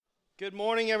Good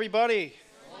morning, everybody.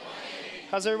 Good morning.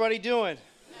 How's everybody doing?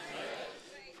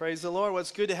 Praise the Lord. Well,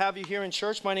 it's good to have you here in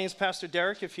church. My name is Pastor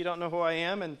Derek, if you don't know who I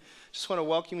am, and just want to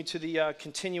welcome you to the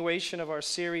continuation of our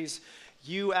series,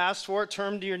 You Asked For It.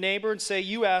 Turn to your neighbor and say,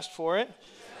 You asked for it.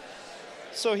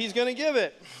 So he's going to give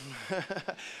it.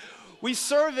 We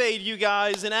surveyed you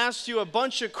guys and asked you a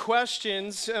bunch of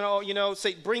questions,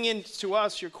 say bring in to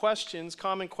us your questions,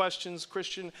 common questions,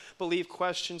 Christian belief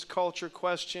questions, culture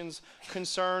questions,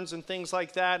 concerns, and things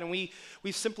like that. And we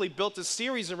simply built a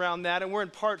series around that, and we're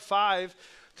in part 5,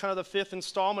 kind of the 5th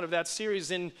installment of that series.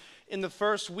 In the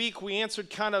first week, we answered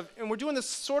and we're doing this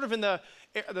sort of in the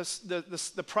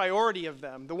priority of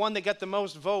them, the one that got the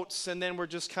most votes, and then we're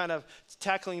just kind of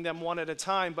tackling them one at a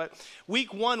time. But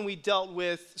week 1, we dealt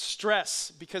with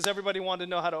stress because everybody wanted to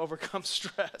know how to overcome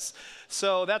stress.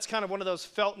 So that's kind of one of those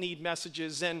felt need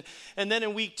messages. And then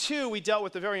in week 2, we dealt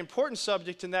with a very important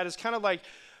subject, and that is kind of like,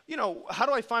 how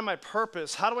do I find my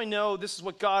purpose? How do I know this is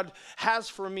what God has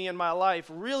for me in my life?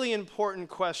 Really important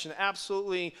question.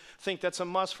 Absolutely think that's a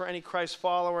must for any Christ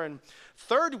follower. And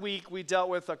third week, we dealt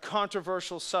with a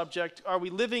controversial subject. Are we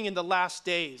living in the last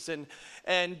days? And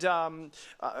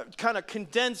kind of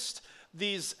condensed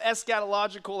these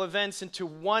eschatological events into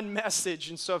one message.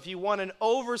 And so if you want an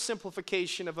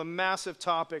oversimplification of a massive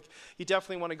topic, you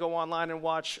definitely want to go online and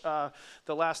watch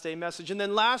the Last Day message. And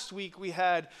then last week, we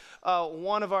had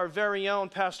one of our very own,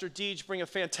 Pastor Deej, bring a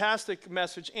fantastic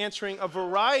message answering a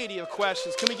variety of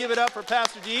questions. Can we give it up for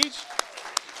Pastor Deej?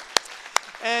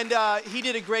 And he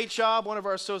did a great job, one of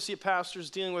our associate pastors,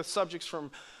 dealing with subjects from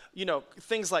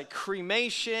things like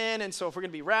cremation, and so if we're going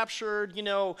to be raptured,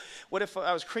 what if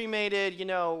I was cremated,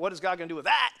 what is God going to do with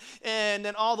that? And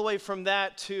then all the way from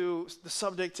that to the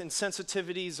subject and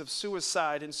sensitivities of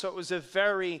suicide. And so it was a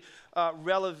very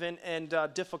relevant and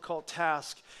difficult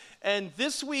task. And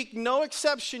this week, no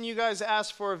exception, you guys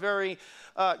asked for a very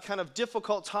kind of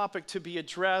difficult topic to be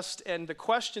addressed, and the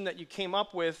question that you came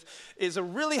up with is a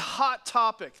really hot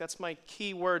topic. That's my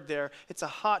key word there. It's a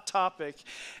hot topic.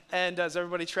 And is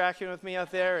everybody tracking with me out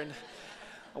there? And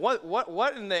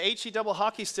what in the HE double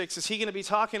hockey sticks is he going to be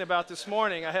talking about this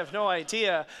morning? I have no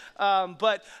idea.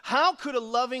 But how could a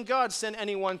loving God send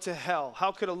anyone to hell?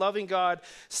 How could a loving God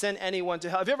send anyone to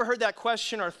hell? Have you ever heard that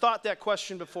question or thought that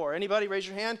question before? Anybody? Raise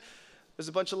your hand. There's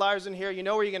a bunch of liars in here. You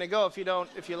know where you're going to go if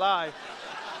you lie.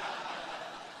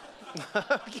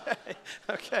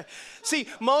 Okay. See,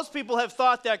 most people have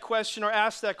thought that question or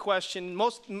asked that question.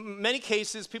 Many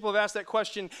cases, people have asked that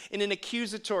question in an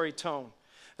accusatory tone.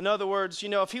 In other words,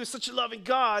 if he was such a loving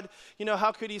God,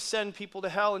 how could he send people to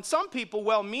hell? And some people,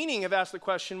 well-meaning, have asked the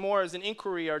question more as an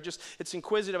inquiry or just it's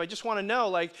inquisitive. I just want to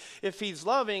know, if he's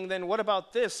loving, then what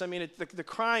about this? I mean, the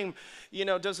crime,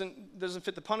 doesn't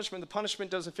fit the punishment. The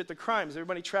punishment doesn't fit the crime. Is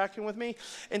everybody tracking with me?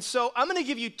 And so I'm going to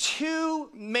give you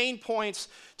 2 main points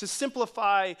to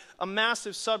simplify a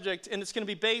massive subject, and it's going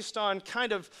to be based on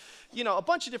kind of a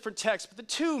bunch of different texts, but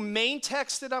the 2 main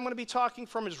texts that I'm going to be talking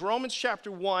from is Romans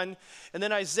chapter 1 and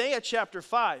then Isaiah chapter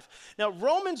 5. Now,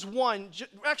 Romans 1,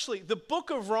 actually, the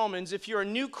book of Romans, if you're a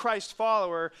new Christ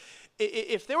follower,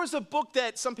 if there was a book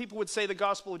that some people would say the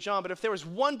Gospel of John, but if there was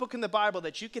one book in the Bible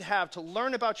that you could have to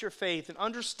learn about your faith and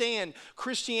understand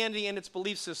Christianity and its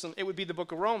belief system, it would be the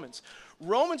book of Romans.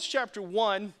 Romans chapter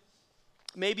 1,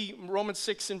 maybe Romans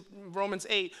 6 and Romans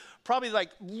 8, probably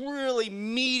really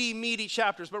meaty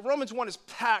chapters. But Romans 1 is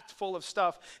packed full of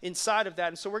stuff inside of that.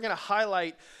 And so we're going to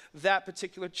highlight that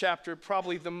particular chapter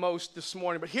probably the most this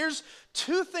morning. But here's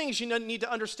 2 things you need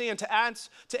to understand to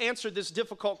answer this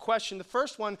difficult question. The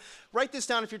first one, write this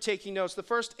down if you're taking notes. The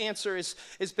first answer is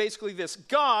basically this.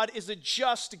 God is a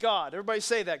just God. Everybody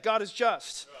say that. God is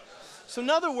just. So in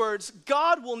other words,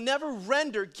 God will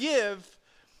never give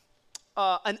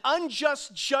an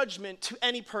unjust judgment to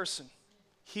any person.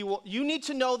 You need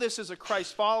to know this as a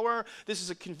Christ follower. This is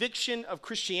a conviction of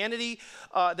Christianity,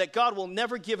 that God will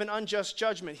never give an unjust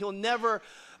judgment. He'll never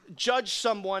judge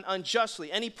someone unjustly,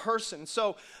 any person.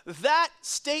 So that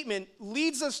statement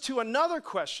leads us to another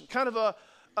question, kind of a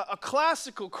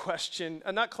classical question,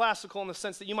 not classical in the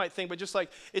sense that you might think, but just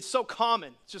it's so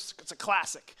common. It's a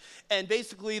classic. And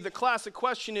basically the classic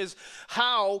question is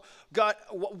how God,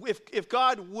 if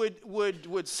God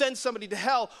would send somebody to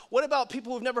hell, what about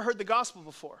people who've never heard the gospel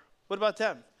before? What about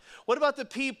them? What about the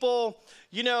people,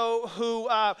 who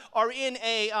are in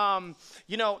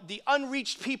the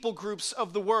unreached people groups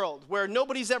of the world where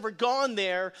nobody's ever gone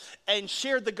there and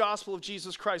shared the gospel of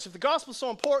Jesus Christ? If the gospel is so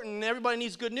important and everybody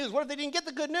needs good news, what if they didn't get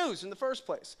the good news in the first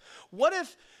place? What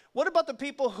about the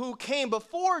people who came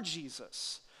before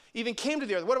Jesus? even came to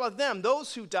the earth? What about them,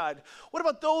 those who died? What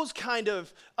about those kind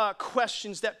of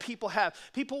questions that people have?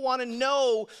 People want to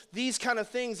know these kind of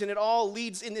things, and it all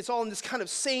leads in. It's all in this kind of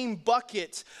same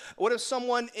bucket. What if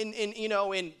someone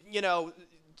in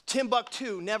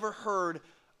Timbuktu never heard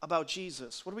about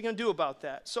Jesus? What are we going to do about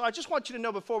that? So I just want you to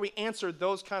know before we answer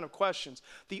those kind of questions,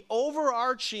 the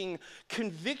overarching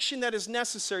conviction that is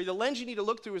necessary, the lens you need to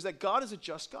look through is that God is a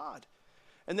just God,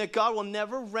 and that God will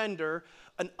never render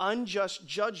an unjust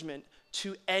judgment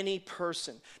to any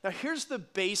person. Now, here's the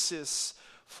basis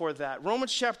for that.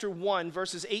 Romans chapter 1,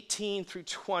 verses 18 through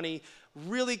 20,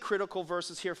 really critical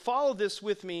verses here. Follow this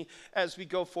with me as we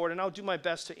go forward, and I'll do my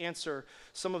best to answer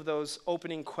some of those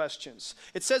opening questions.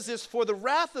 It says this, "For the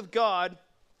wrath of God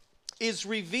is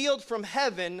revealed from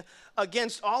heaven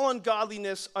against all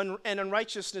ungodliness and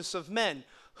unrighteousness of men,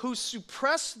 who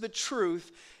suppress the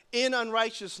truth in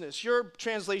unrighteousness." Your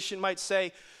translation might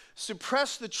say,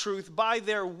 suppress the truth by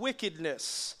their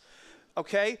wickedness.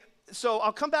 Okay? So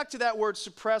I'll come back to that word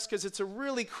suppress because it's a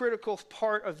really critical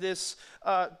part of this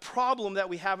problem that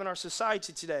we have in our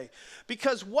society today.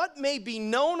 Because what may be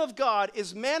known of God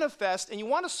is manifest, and you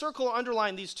want to circle or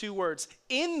underline these two words.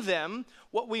 In them,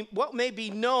 what may be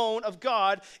known of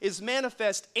God is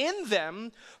manifest in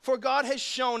them, for God has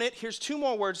shown it. Here's two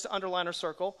more words to underline or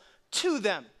circle. To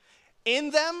them. In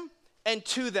them and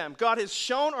to them. God has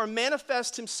shown or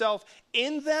manifest himself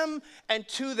in them and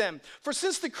to them. For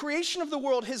since the creation of the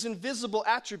world, his invisible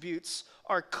attributes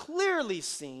are clearly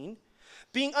seen,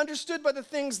 being understood by the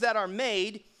things that are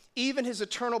made, even his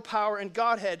eternal power and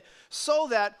Godhead, so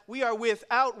that we are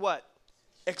without what?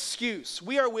 Excuse.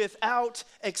 We are without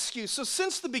excuse. So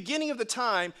since the beginning of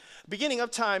time,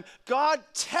 God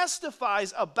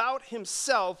testifies about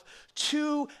himself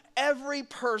to every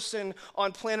person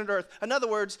on planet Earth. In other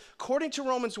words, according to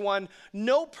Romans 1,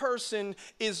 every person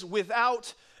is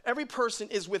without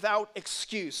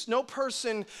excuse. No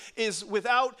person is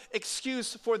without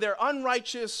excuse for their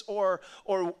unrighteous or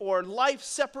life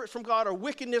separate from God or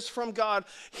wickedness from God.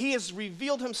 He has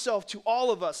revealed himself to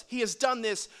all of us. He has done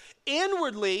this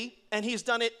inwardly, and he's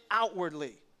done it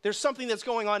outwardly. There's something that's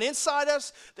going on inside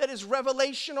us that is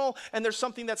revelational, and there's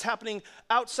something that's happening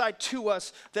outside to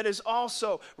us that is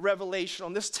also revelational.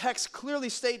 And this text clearly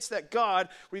states that God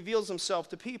reveals himself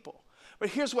to people. But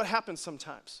here's what happens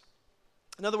sometimes.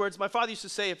 In other words, my father used to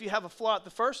say, if you have a flaw at the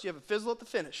first, you have a fizzle at the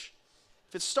finish.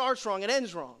 If it starts wrong, it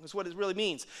ends wrong, is what it really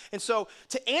means. And so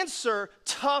to answer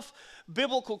tough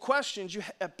biblical questions, you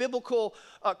have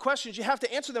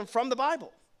to answer them from the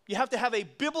Bible. You have to have a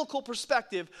biblical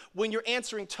perspective when you're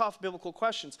answering tough biblical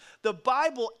questions. The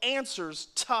Bible answers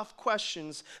tough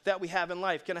questions that we have in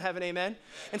life. Can I have an amen?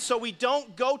 And so we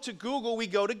don't go to Google, we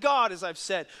go to God, as I've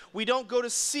said. We don't go to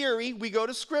Siri, we go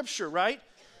to Scripture, right?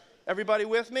 Everybody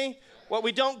with me? Well,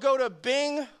 we don't go to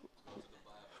Bing,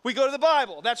 we go to the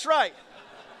Bible. That's right.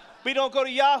 We don't go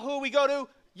to Yahoo, we go to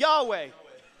Yahweh.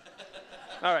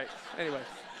 All right, anyway.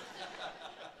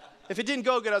 If it didn't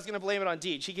go good, I was going to blame it on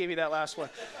Deej. He gave me that last one.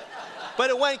 But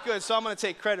it went good, so I'm going to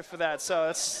take credit for that. So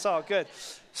it's all good.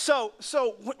 So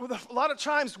a lot of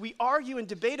times we argue and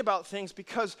debate about things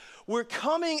because we're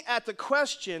coming at the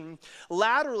question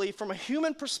laterally from a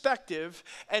human perspective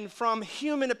and from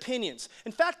human opinions.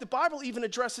 In fact, the Bible even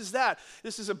addresses that.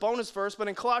 This is a bonus verse, but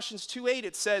in Colossians 2:8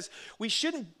 it says, we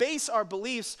shouldn't base our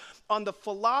beliefs on the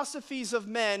philosophies of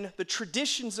men, the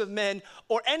traditions of men,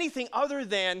 or anything other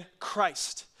than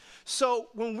Christ. So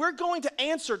when we're going to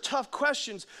answer tough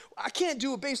questions, I can't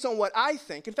do it based on what I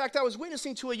think. In fact, I was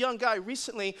witnessing to a young guy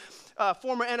recently, a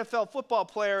former NFL football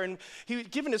player, and he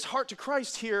had given his heart to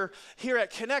Christ here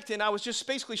at Connect, and I was just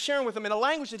basically sharing with him in a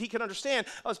language that he could understand.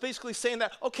 I was basically saying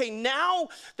that, okay, now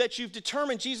that you've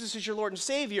determined Jesus is your Lord and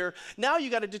Savior, now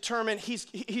you got to determine he's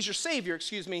your Savior,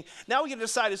 Now we got to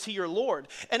decide, is he your Lord?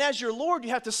 And as your Lord, you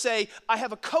have to say, I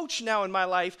have a coach now in my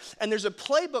life, and there's a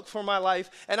playbook for my life,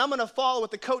 and I'm going to follow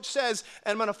what the coach says,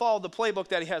 and I'm going to follow the playbook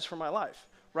that he has for my life.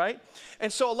 Right?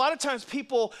 And so a lot of times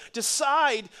people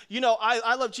decide,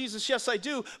 I love Jesus, yes I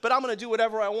do, but I'm going to do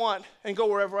whatever I want and go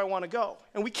wherever I want to go.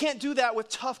 And we can't do that with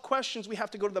tough questions. We have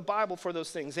to go to the Bible for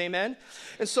those things, amen?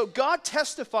 And so God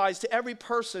testifies to every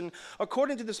person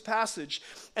according to this passage,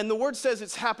 and the word says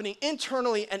it's happening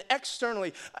internally and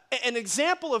externally. An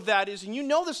example of that is, and you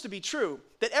know this to be true,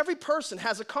 that every person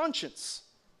has a conscience,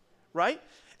 right?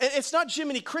 And it's not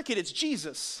Jiminy Cricket, it's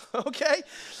Jesus, okay?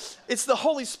 It's the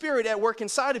Holy Spirit at work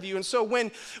inside of you. And so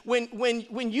when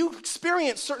you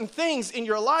experience certain things in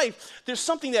your life, there's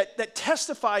something that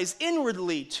testifies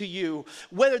inwardly to you,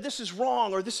 whether this is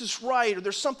wrong or this is right, or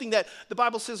there's something that the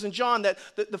Bible says in John that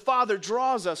the Father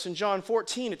draws us in John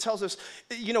 14. It tells us,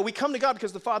 we come to God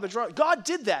because the Father draws. God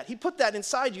did that. He put that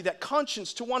inside you, that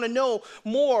conscience to want to know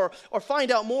more or find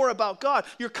out more about God.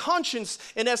 Your conscience,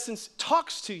 in essence,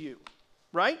 talks to you,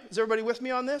 right? Is everybody with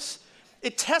me on this?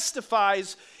 It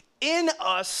testifies in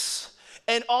us,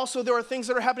 and also there are things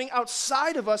that are happening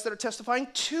outside of us that are testifying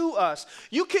to us.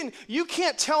 You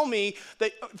can't tell me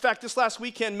that, in fact, this last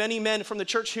weekend, many men from the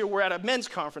church here were at a men's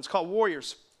conference called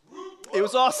Warriors. It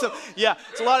was awesome. Yeah,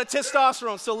 it's a lot of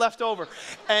testosterone still left over.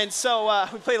 And so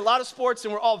we played a lot of sports,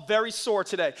 and we're all very sore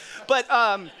today. But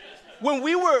when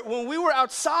we were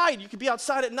outside, you could be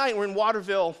outside at night. We're in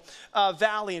Waterville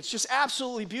Valley. It's just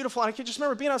absolutely beautiful. And I can just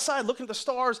remember being outside, looking at the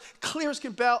stars, clear as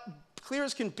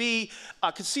can be,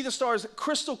 could see the stars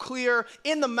crystal clear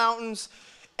in the mountains.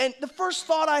 And the first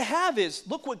thought I have is,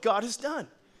 look what God has done.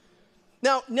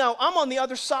 Now I'm on the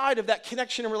other side of that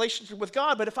connection and relationship with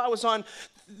God, but if I was on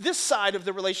this side of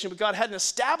the relationship with God, hadn't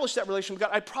established that relationship with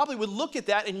God, I probably would look at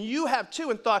that, and you have too,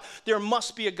 and thought, there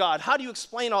must be a God. How do you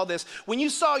explain all this? When you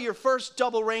saw your first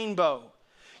double rainbow,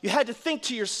 you had to think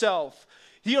to yourself,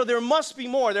 there must be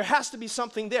more. There has to be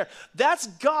something there. That's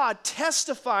God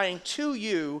testifying to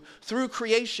you through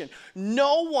creation.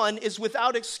 No one is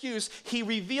without excuse. He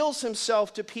reveals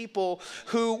himself to people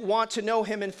who want to know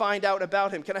him and find out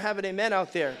about him. Can I have an amen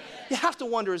out there? You have to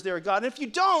wonder, is there a God? And if you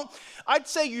don't, I'd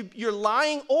say you're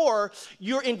lying or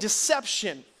you're in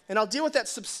deception. And I'll deal with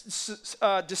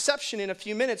that deception in a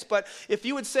few minutes, but if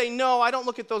you would say, no, I don't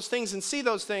look at those things and see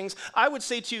those things, I would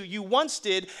say to you, you once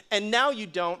did, and now you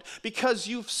don't, because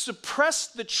you've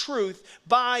suppressed the truth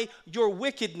by your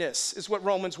wickedness, is what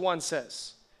Romans 1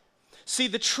 says. See,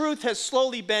 the truth has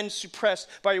slowly been suppressed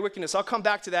by your wickedness. I'll come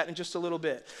back to that in just a little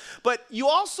bit. But you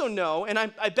also know, and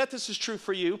I bet this is true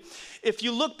for you, if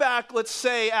you look back, let's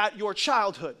say, at your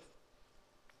childhood,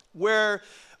 where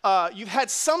you've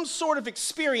had some sort of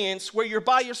experience where you're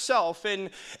by yourself and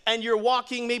you're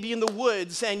walking maybe in the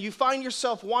woods and you find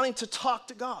yourself wanting to talk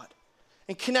to God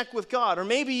and connect with God. Or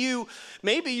maybe you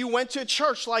went to a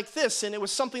church like this and it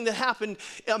was something that happened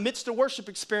amidst a worship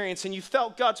experience and you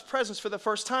felt God's presence for the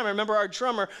first time. I remember our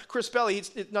drummer, Chris Belly,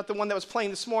 he's not the one that was playing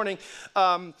this morning.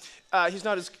 Chris is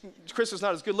not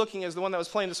as good looking as the one that was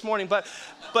playing this morning. But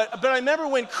I remember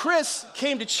when Chris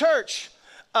came to church,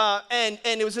 and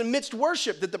it was amidst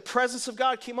worship that the presence of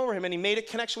God came over him and he made a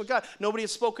connection with God. Nobody had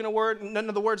spoken a word. None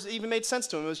of the words even made sense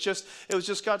to him. It was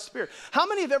just God's Spirit. How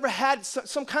many have ever had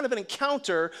some kind of an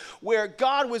encounter where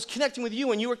God was connecting with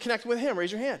you and you were connecting with him?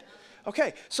 Raise your hand.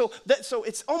 Okay, so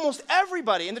it's almost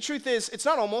everybody. And the truth is, it's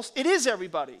not almost, it is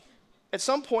everybody. At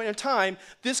some point in time,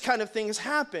 this kind of thing has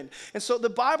happened. And so the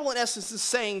Bible, in essence, is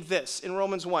saying this in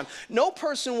Romans 1. No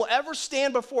person will ever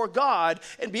stand before God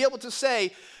and be able to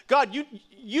say, God,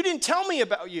 you didn't tell me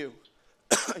about you.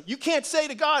 You can't say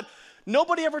to God,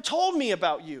 nobody ever told me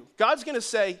about you. God's going to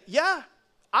say, yeah,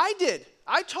 I did.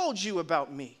 I told you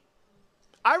about me.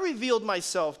 I revealed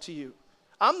myself to you.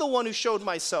 I'm the one who showed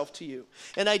myself to you.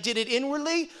 And I did it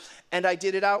inwardly and I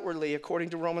did it outwardly, according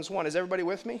to Romans 1. Is everybody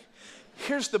with me?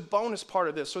 Here's the bonus part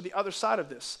of this, or the other side of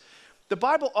this. The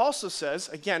Bible also says,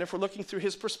 again, if we're looking through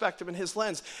his perspective and his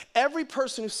lens, every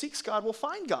person who seeks God will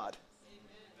find God.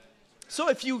 So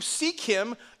if you seek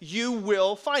him, you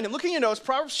will find him. Look at your notes.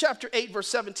 Proverbs chapter 8, verse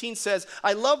 17 says,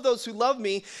 I love those who love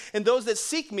me, and those that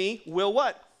seek me will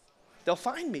what? They'll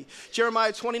find me.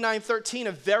 Jeremiah 29:13,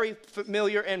 a very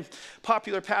familiar and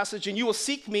popular passage. And you will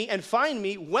seek me and find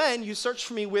me when you search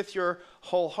for me with your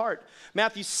whole heart.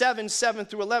 Matthew 7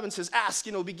 through 11 says, ask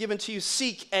and it will be given to you.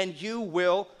 Seek and you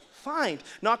will find.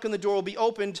 Knock and the door will be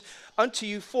opened unto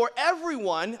you. For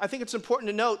everyone, I think it's important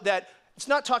to note that it's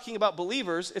not talking about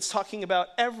believers. It's talking about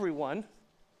everyone.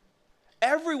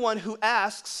 Everyone who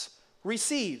asks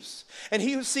receives. And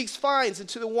he who seeks finds. And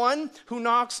to the one who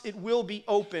knocks, it will be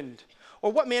opened.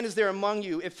 Or what man is there among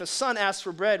you, if a son asks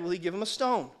for bread, will he give him a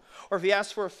stone? Or if he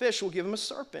asks for a fish, will give him a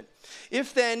serpent?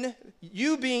 If then,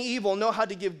 you being evil, know how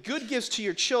to give good gifts to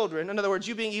your children, in other words,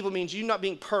 you being evil means you not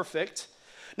being perfect,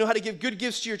 know how to give good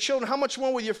gifts to your children, how much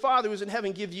more will your Father who's in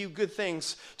heaven give you good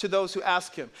things to those who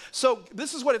ask him? So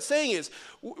this is what it's saying is,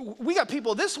 we got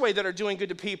people this way that are doing good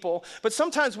to people, but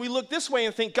sometimes we look this way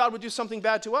and think God would do something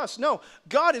bad to us. No,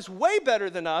 God is way better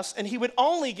than us, and he would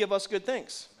only give us good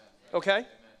things. Okay?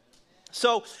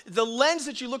 So the lens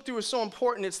that you look through is so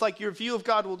important. It's like your view of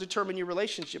God will determine your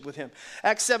relationship with him.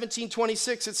 Acts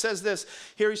 17:26, it says this.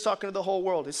 Here he's talking to the whole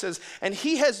world. It says, and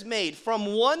he has made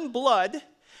from one blood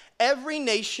every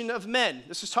nation of men.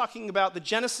 This is talking about the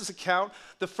Genesis account,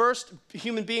 the first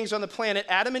human beings on the planet,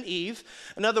 Adam and Eve.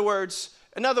 In other words,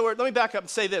 let me back up and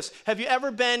say this. Have you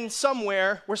ever been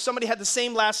somewhere where somebody had the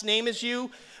same last name as you,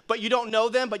 but you don't know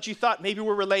them, but you thought maybe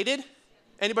we're related?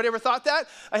 Anybody ever thought that?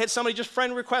 I had somebody just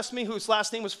friend request me whose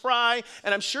last name was Fry,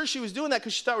 and I'm sure she was doing that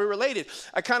because she thought we were related.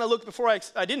 I kind of looked before I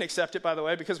didn't accept it, by the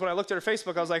way, because when I looked at her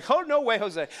Facebook, I was like, oh, no way,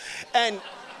 Jose. And,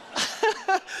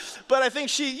 but I think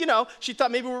she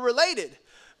thought maybe we're related.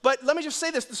 But let me just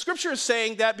say this. The scripture is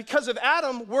saying that because of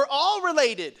Adam, we're all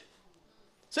related.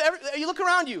 So you look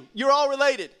around you, you're all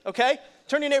related, okay?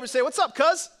 Turn to your neighbor and say, what's up,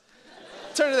 cuz?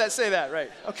 Turn to that, say that, right.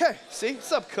 Okay, see,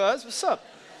 what's up, cuz? What's up?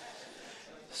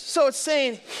 So it's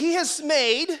saying he has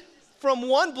made from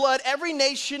one blood every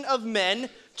nation of men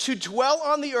to dwell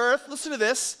on the earth. Listen to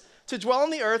this. To dwell on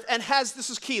the earth and has, this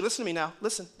is key. Listen to me now.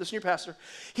 Listen to your pastor.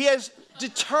 He has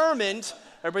determined,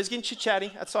 everybody's getting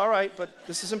chit-chatty. That's all right, but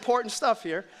this is important stuff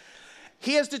here.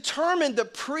 He has determined the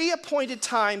pre-appointed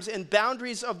times and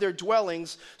boundaries of their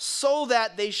dwellings so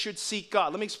that they should seek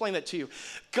God. Let me explain that to you.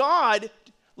 God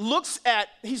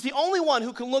he's the only one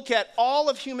who can look at all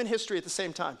of human history at the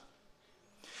same time.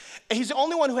 And he's the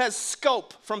only one who has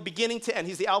scope from beginning to end.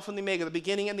 He's the Alpha and the Omega, the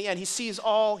beginning and the end. He sees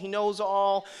all, he knows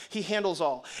all, he handles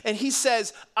all. And he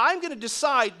says, I'm going to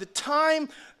decide the time,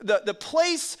 the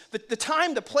place,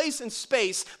 and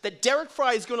space that Derek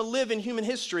Fry is going to live in human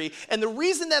history. And the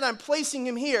reason that I'm placing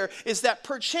him here is that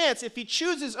perchance, if he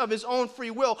chooses of his own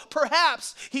free will,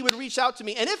 perhaps he would reach out to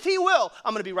me. And if he will,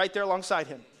 I'm going to be right there alongside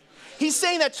him. He's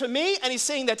saying that to me, and he's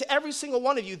saying that to every single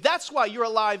one of you. That's why you're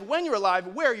alive, when you're alive,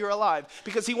 where you're alive,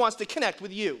 because he wants to connect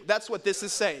with you. That's what this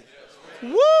is saying.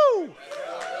 Woo!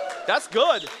 That's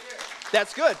good.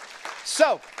 That's good.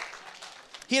 So,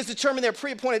 he has determined their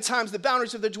pre-appointed times, the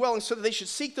boundaries of their dwelling, so that they should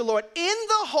seek the Lord in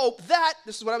the hope that,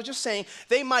 this is what I was just saying,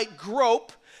 they might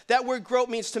grope. That word grope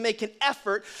means to make an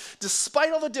effort,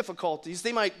 despite all the difficulties.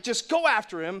 They might just go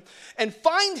after him and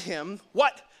find him,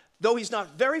 what? Though he's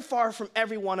not very far from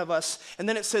every one of us. And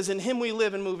then it says, in him we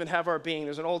live and move and have our being.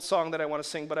 There's an old song that I want to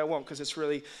sing, but I won't because it's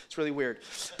really weird.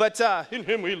 But in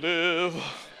him we live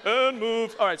and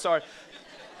move. All right, sorry.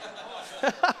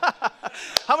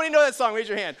 How many know that song? Raise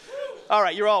your hand. All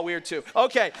right, you're all weird too.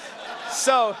 Okay,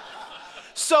 so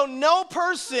no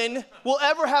person will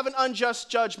ever have an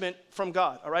unjust judgment from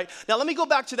God, all right? Now let me go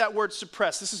back to that word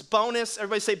suppress. This is bonus.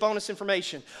 Everybody say bonus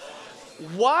information.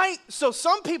 Why? So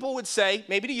some people would say,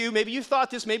 maybe to you, maybe you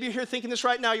thought this, maybe you're here thinking this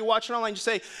right now, you're watching online, you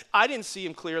say, I didn't see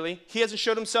him clearly. He hasn't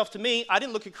showed himself to me. I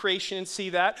didn't look at creation and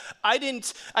see that.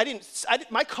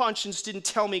 My conscience didn't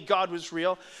tell me God was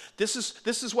real. This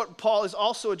is what Paul is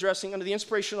also addressing under the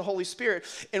inspiration of the Holy Spirit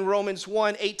in Romans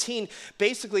 1:18.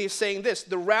 Basically is saying this,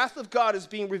 the wrath of God is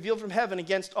being revealed from heaven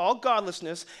against all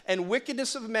godlessness and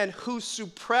wickedness of men who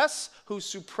suppress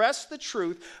the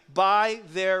truth by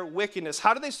their wickedness.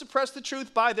 How do they suppress the truth?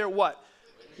 By their what?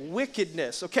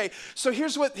 Wickedness. Okay, so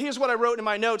here's what I wrote in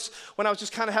my notes when I was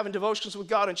just kind of having devotions with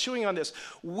God and chewing on this.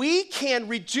 We can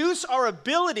reduce our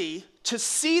ability to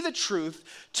see the truth,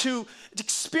 to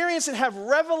experience and have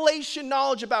revelation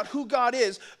knowledge about who God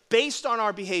is based on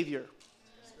our behavior.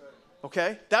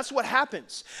 Okay? That's what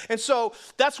happens. And so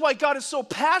that's why God is so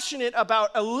passionate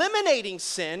about eliminating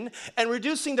sin and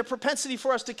reducing the propensity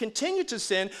for us to continue to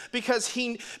sin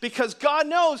because God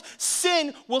knows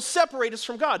sin will separate us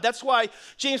from God. That's why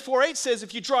James 4:8 says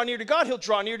if you draw near to God, he'll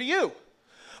draw near to you.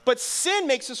 But sin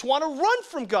makes us want to run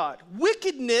from God.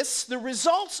 Wickedness, the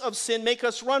results of sin make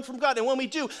us run from God. And when we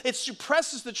do, it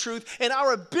suppresses the truth and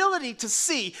our ability to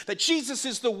see that Jesus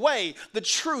is the way, the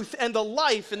truth, and the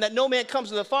life, and that no man comes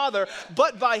to the Father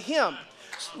but by him.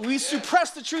 We suppress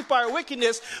the truth by our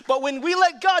wickedness, but when we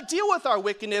let God deal with our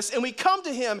wickedness and we come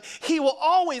to him, he will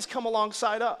always come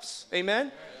alongside us.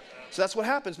 Amen? So that's what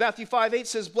happens. Matthew 5:8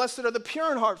 says, blessed are the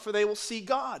pure in heart, for they will see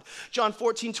God. John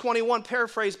 14:21,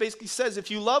 paraphrase, basically says,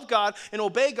 if you love God and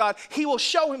obey God, he will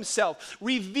show himself,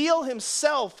 reveal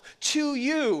himself to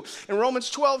you. In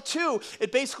Romans 12:2,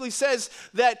 it basically says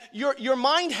that your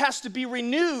mind has to be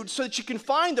renewed so that you can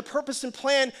find the purpose and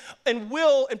plan and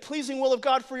will and pleasing will of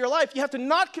God for your life. You have to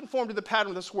not conform to the pattern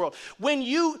of this world. When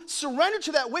you surrender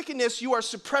to that wickedness, you are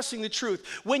suppressing the truth.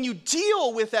 When you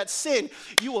deal with that sin,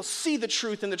 you will see the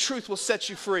truth, and the truth will set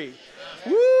you free.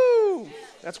 Woo!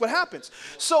 That's what happens.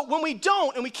 So when we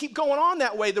don't and we keep going on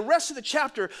that way, the rest of the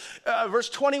chapter,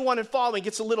 verse 21 and following,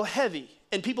 gets a little heavy.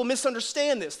 And people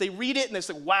misunderstand this. They read it and they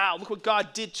say, wow, look what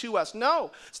God did to us.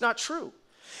 No, it's not true.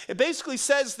 It basically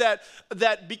says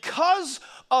that because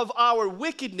of our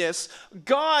wickedness,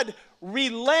 God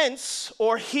relents,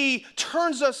 or he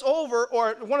turns us over,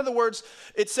 or one of the words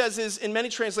it says is, in many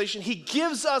translations, he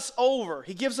gives us over.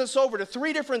 He gives us over to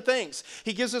three different things.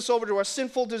 He gives us over to our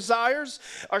sinful desires,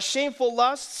 our shameful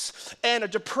lusts, and a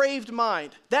depraved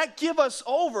mind. That give us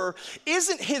over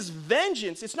isn't his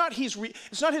vengeance. It's not his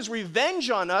revenge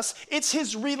on us. It's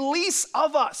his release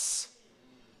of us.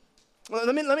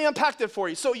 Let me unpack that for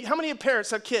you. So how many of parents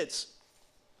have kids?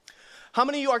 How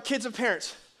many of you are kids of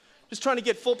parents? Just trying to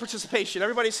get full participation.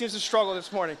 Everybody seems to struggle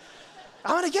this morning.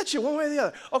 I'm going to get you one way or the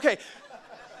other. Okay.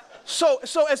 So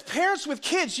as parents with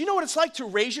kids, you know what it's like to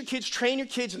raise your kids, train your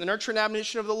kids in the nurture and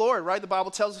admonition of the Lord, right? The Bible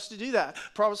tells us to do that.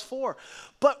 Proverbs 4.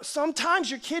 But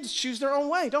sometimes your kids choose their own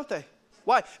way, don't they?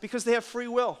 Why? Because they have free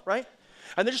will, right?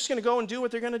 And they're just going to go and do what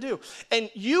they're going to do. And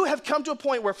you have come to a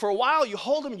point where for a while you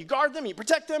hold them, and you guard them, and you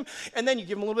protect them, and then you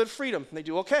give them a little bit of freedom. And they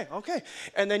do okay.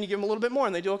 And then you give them a little bit more,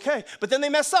 and they do okay. But then they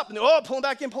mess up, and pull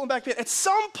them back in. At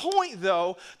some point,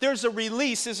 though, there's a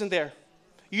release, isn't there?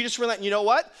 You just relent. You know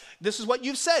what? This is what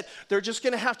you've said. They're just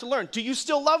going to have to learn. Do you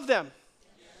still love them?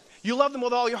 You love them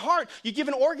with all your heart. You give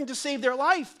an organ to save their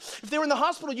life. If they were in the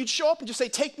hospital, you'd show up and just say,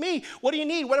 take me. What do you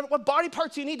need? What body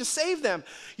parts do you need to save them?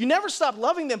 You never stopped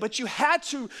loving them, but you had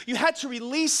to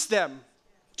release them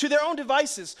to their own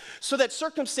devices so that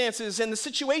circumstances and the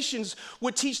situations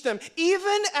would teach them,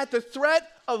 even at the threat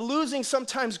of losing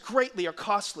sometimes greatly or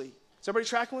costly. Is everybody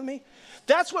tracking with me?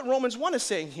 That's what Romans 1 is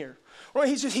saying here. Right?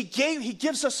 He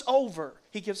gives us over.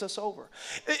 He gives us over.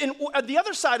 And the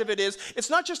other side of it is, it's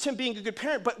not just him being a good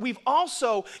parent, but we've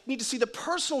also need to see the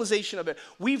personalization of it.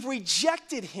 We've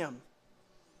rejected him.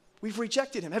 We've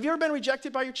rejected him. Have you ever been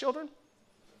rejected by your children?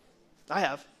 I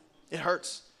have. It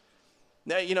hurts.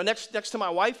 Now, next to my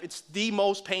wife, it's the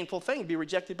most painful thing to be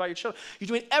rejected by your children. You're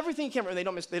doing everything you can, and they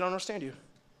don't understand you.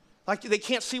 Like, they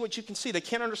can't see what you can see. They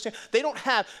can't understand. They don't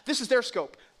have, this is their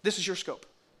scope. This is your scope.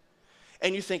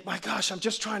 And you think, my gosh, I'm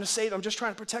just trying to save them. I'm just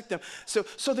trying to protect them.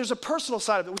 So there's a personal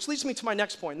side of it, which leads me to my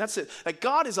next point. And that's it. Like,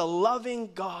 God is a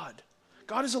loving God.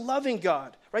 God is a loving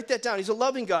God. Write that down. He's a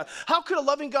loving God. How could a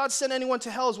loving God send anyone to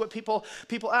hell is what people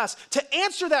ask. To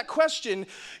answer that question,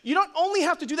 you don't only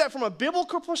have to do that from a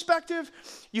biblical perspective.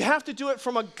 You have to do it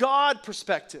from a God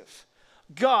perspective.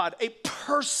 God, a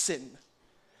person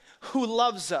who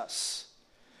loves us.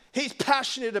 He's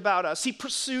passionate about us. He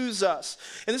pursues us.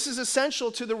 And this is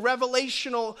essential to the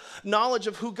revelational knowledge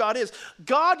of who God is.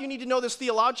 God, you need to know this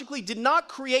theologically, did not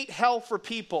create hell for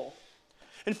people.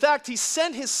 In fact, he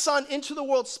sent his son into the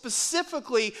world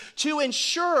specifically to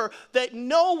ensure that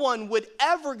no one would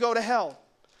ever go to hell.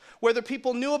 Whether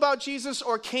people knew about Jesus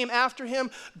or came after him,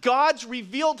 God's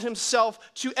revealed himself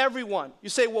to everyone. You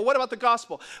say, well, what about the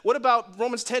gospel? What about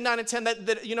Romans 10, 9, and 10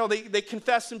 that they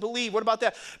confess and believe? What about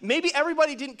that? Maybe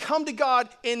everybody didn't come to God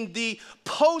in the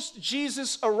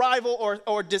post-Jesus arrival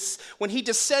or when he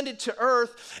descended to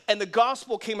earth and the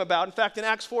gospel came about. In fact, in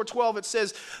Acts 4:12, it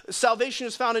says, salvation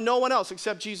is found in no one else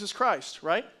except Jesus Christ,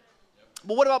 right?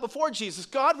 But what about before Jesus?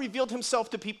 God revealed himself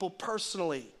to people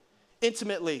personally,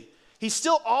 intimately. He's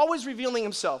still always revealing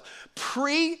himself.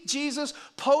 Pre-Jesus,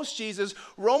 post-Jesus,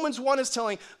 Romans 1 is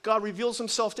telling God reveals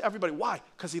himself to everybody. Why?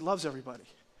 Because he loves everybody.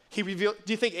 Do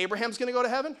you think Abraham's going to go to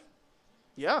heaven?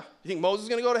 Yeah. Do you think Moses is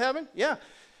going to go to heaven? Yeah.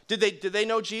 Did they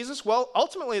know Jesus? Well,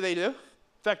 ultimately they do.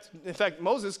 In fact,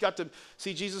 Moses got to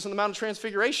see Jesus on the Mount of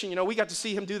Transfiguration. We got to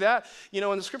see him do that, in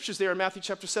the scriptures there in Matthew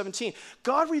chapter 17.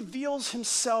 God reveals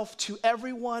himself to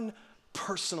everyone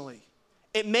personally.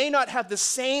 It may not have the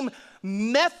same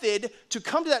method to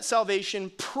come to that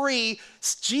salvation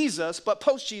pre-Jesus, but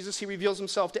post-Jesus, he reveals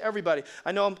himself to everybody.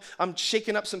 I know I'm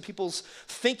shaking up some people's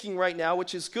thinking right now,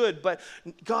 which is good, but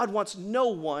God wants no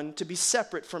one to be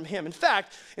separate from him. In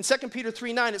fact, in 2 Peter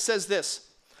 3:9, it says this,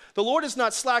 the Lord is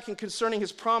not slacking concerning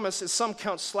his promise, as some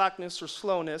count slackness or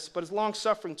slowness, but is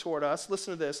long-suffering toward us.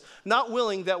 Listen to this, not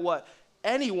willing that what?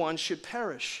 Anyone should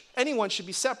perish. Anyone should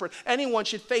be separate. Anyone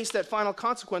should face that final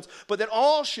consequence, but that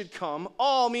all should come,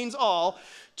 all means all,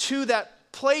 to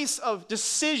that place of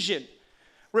decision.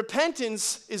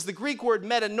 Repentance is the Greek word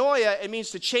metanoia. It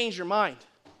means to change your mind.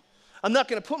 I'm not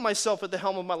going to put myself at the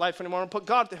helm of my life anymore. I'm going to put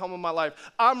God at the helm of my life.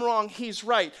 I'm wrong. He's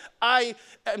right. I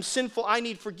am sinful. I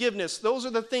need forgiveness. Those are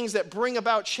the things that bring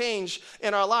about change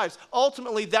in our lives.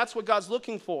 Ultimately, that's what God's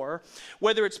looking for,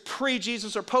 whether it's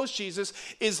pre-Jesus or post-Jesus,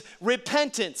 is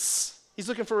repentance. He's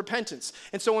looking for repentance.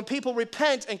 And so when people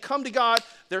repent and come to God,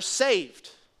 they're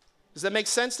saved. Does that make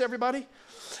sense to everybody?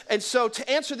 And so to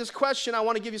answer this question, I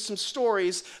want to give you some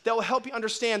stories that will help you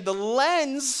understand the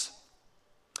lens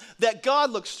that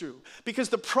God looks through. Because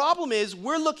the problem is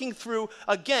we're looking through,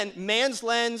 again, man's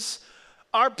lens,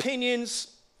 our opinions,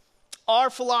 our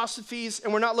philosophies,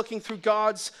 and we're not looking through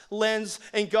God's lens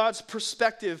and God's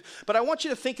perspective. But I want you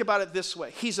to think about it this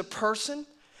way. He's a person,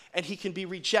 and he can be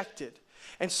rejected.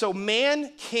 And so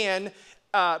man can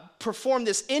perform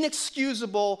this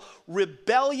inexcusable,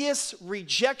 rebellious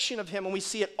rejection of him, and we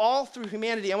see it all through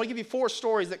humanity. I want to give you 4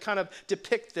 stories that kind of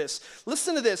depict this.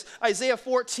 Listen to this. Isaiah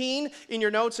 14 in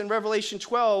your notes and Revelation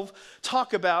 12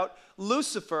 talk about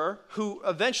Lucifer, who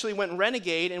eventually went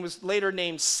renegade and was later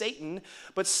named Satan,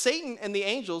 but Satan and the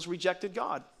angels rejected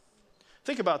God.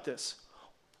 Think about this.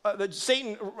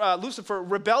 Lucifer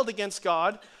rebelled against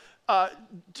God.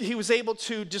 He was able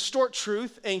to distort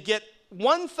truth and get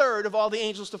 1/3 of all the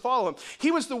angels to follow him.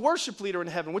 He was the worship leader in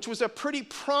heaven, which was a pretty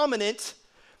prominent,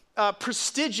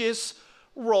 prestigious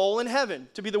role in heaven,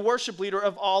 to be the worship leader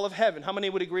of all of heaven. How many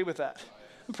would agree with that?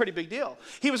 A pretty big deal.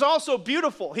 He was also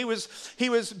beautiful. He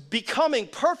was becoming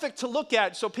perfect to look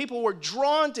at, so people were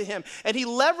drawn to him. And he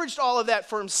leveraged all of that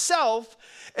for himself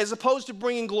as opposed to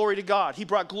bringing glory to God. He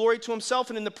brought glory to himself,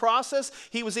 and in the process,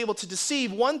 he was able to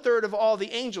deceive 1/3 of all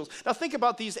the angels. Now think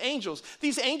about these angels.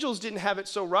 These angels didn't have it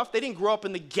so rough. They didn't grow up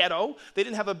in the ghetto. They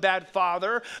didn't have a bad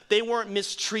father. They weren't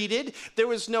mistreated. There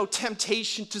was no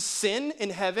temptation to sin in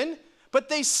heaven, but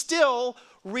they still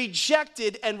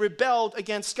rejected and rebelled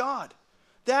against God.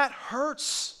 That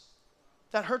hurts.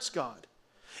 That hurts God.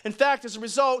 In fact, as a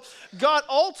result, God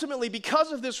ultimately,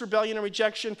 because of this rebellion and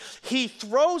rejection, he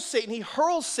throws Satan, he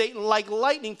hurls Satan like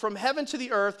lightning from heaven to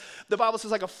the earth. The Bible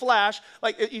says like a flash.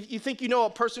 Like you think you know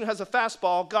a person who has a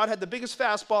fastball. God had the biggest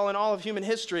fastball in all of human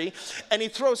history, and he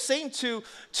throws Satan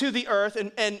to the earth.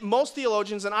 And most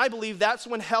theologians, and I believe that's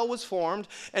when hell was formed,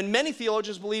 and many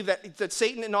theologians believe that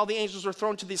Satan and all the angels were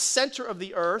thrown to the center of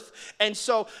the earth. And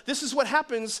so this is what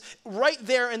happens right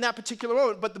there in that particular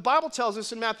moment. But the Bible tells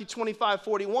us in Matthew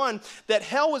 25:41, that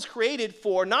hell was created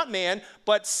for not man,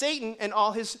 but Satan and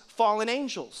all his fallen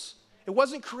angels. It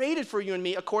wasn't created for you and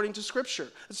me according to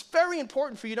Scripture. It's very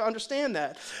important for you to understand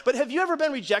that. But have you ever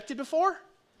been rejected before?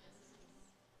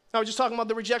 I was just talking about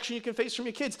the rejection you can face from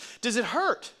your kids. Does it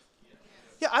hurt?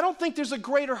 Yeah, I don't think there's a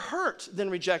greater hurt than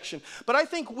rejection. But I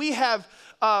think we have,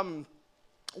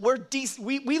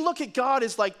 we look at God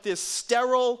as like this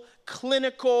sterile,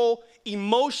 clinical,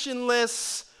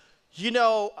 emotionless,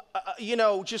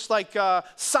 just like a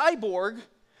cyborg,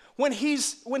 when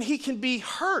he can be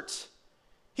hurt,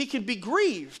 he can be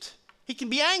grieved, he can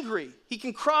be angry, he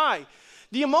can cry.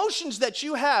 The emotions that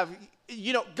you have,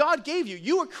 God gave you.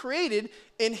 You were created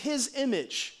in his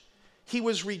image. He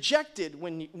was rejected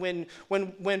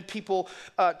when people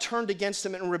turned against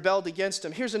him and rebelled against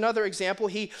him. Here's another example.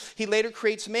 He later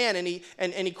creates man,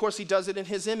 and of course he does it in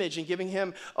his image and giving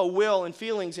him a will and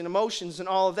feelings and emotions and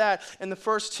all of that. And the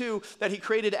first two that he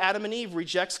created, Adam and Eve,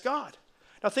 rejects God.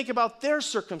 Now think about their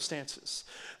circumstances.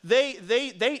 They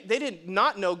did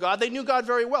not know God. They knew God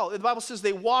very well. The Bible says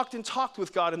they walked and talked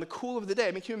with God in the cool of the day.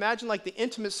 I mean, can you imagine like the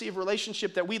intimacy of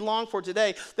relationship that we long for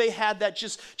today? They had that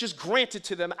just granted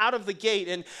to them out of the gate.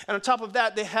 And on top of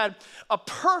that, they had a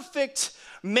perfect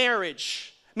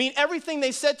marriage. I mean, everything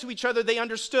they said to each other, they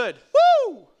understood.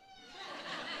 Woo!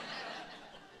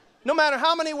 No matter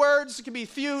how many words, it could be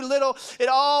few, little, it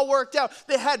all worked out.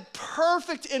 They had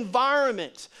perfect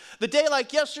environment. The day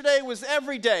like yesterday was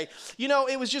every day.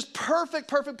 It was just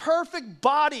perfect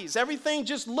bodies. Everything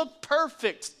just looked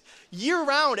perfect year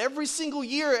round, every single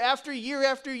year after year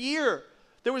after year.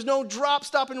 There was no drop,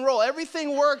 stop, and roll.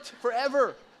 Everything worked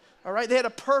forever. All right? They had a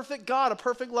perfect God, a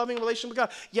perfect loving relationship with God,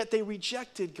 yet they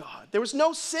rejected God. There was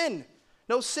no sin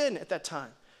at that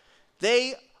time.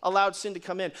 They allowed sin to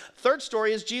come in. Third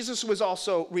story is Jesus was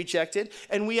also rejected,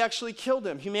 and we actually killed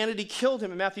him. Humanity killed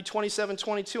him in Matthew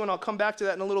 27:22, and I'll come back to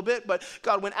that in a little bit. But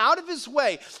God went out of his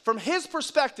way. From his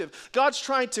perspective, God's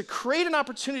trying to create an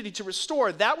opportunity to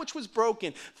restore that which was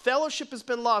broken. Fellowship has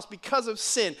been lost because of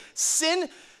sin. Sin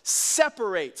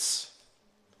separates.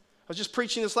 I was just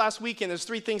preaching this last weekend. There's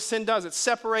 3 things sin does. It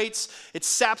separates, it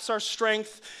saps our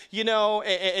strength,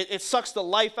 it sucks the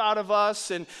life out of us,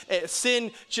 and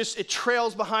sin it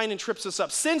trails behind and trips us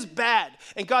up. Sin's bad,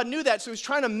 and God knew that, so he's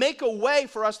trying to make a way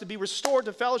for us to be restored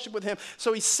to fellowship with him.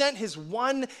 So he sent his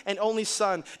one and only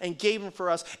son and gave him for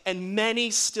us, and many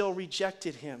still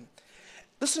rejected him.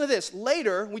 Listen to this.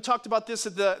 Later, we talked about this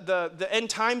at the end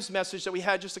times message that we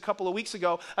had just a couple of weeks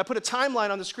ago. I put a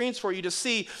timeline on the screens for you to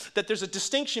see that there's a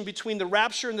distinction between the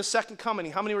rapture and the second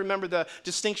coming. How many remember the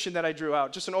distinction that I drew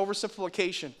out? Just an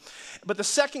oversimplification. But the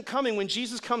second coming, when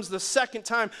Jesus comes the second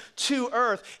time to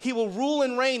earth, he will rule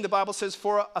and reign, the Bible says,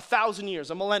 for 1,000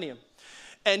 years, a millennium.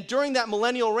 And during that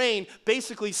millennial reign,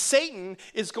 basically Satan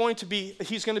is going to be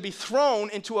thrown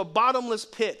into a bottomless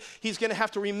pit. He's going to have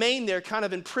to remain there kind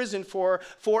of in prison for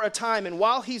a time. And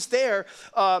while he's there,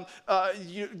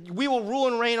 we will rule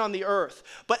and reign on the earth.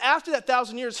 But after that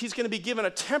 1,000 years, he's going to be given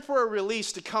a temporary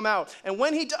release to come out. And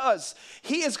when he does,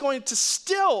 he is going to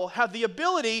still have the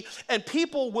ability, and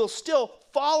people will still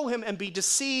follow him and be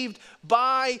deceived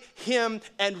by him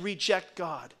and reject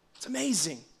God. It's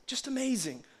amazing, just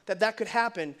amazing that could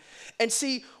happen. And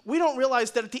see, we don't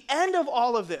realize that at the end of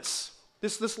all of this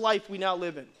life we now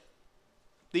live in,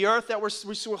 the earth that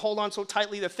we hold on so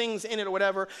tightly, the things in it or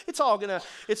whatever, it's all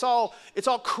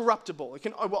corruptible. It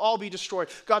will all be destroyed.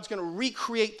 God's going to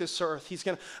recreate this earth.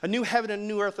 A new heaven and a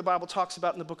new earth, the Bible talks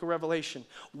about in the book of Revelation.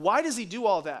 Why does he do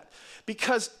all that?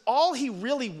 Because all he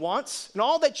really wants, and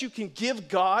all that you can give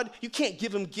God, you can't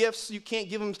give him gifts, you can't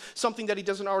give him something that he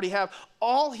doesn't already have.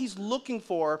 All he's looking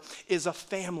for is a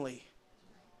family.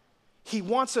 He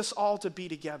wants us all to be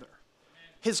together.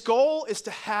 His goal is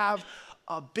to have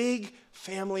a big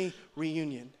family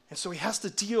reunion. And so he has to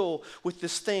deal with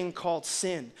this thing called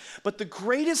sin. But the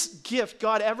greatest gift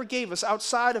God ever gave us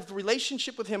outside of the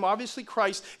relationship with him, obviously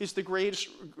Christ is the greatest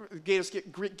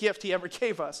gift he ever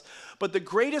gave us. But the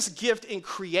greatest gift in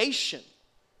creation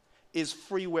is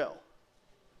free will.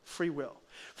 Free will.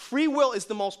 Free will is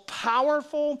the most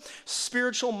powerful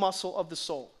spiritual muscle of the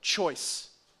soul. Choice.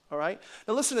 All right?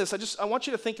 Now listen to this. I want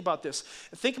you to think about this.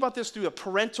 Think about this through a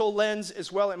parental lens as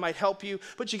well. It might help you.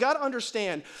 But you got to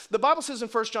understand, the Bible says in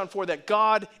 1 John 4 that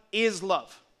God is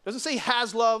love. It doesn't say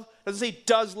has love. It doesn't say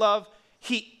does love.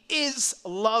 He is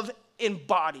love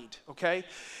embodied, okay?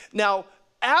 Now,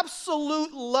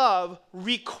 absolute love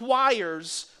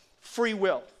requires free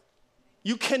will.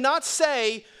 You cannot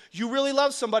say you really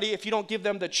love somebody if you don't give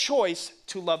them the choice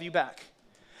to love you back.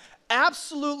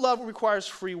 Absolute love requires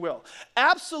free will.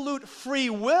 Absolute free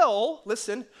will,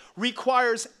 listen,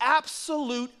 requires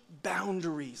absolute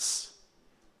boundaries.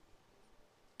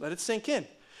 Let it sink in.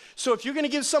 So if you're going to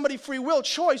give somebody free will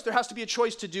choice, there has to be a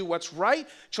choice to do what's right,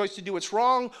 choice to do what's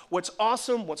wrong, what's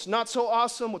awesome, what's not so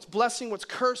awesome, what's blessing, what's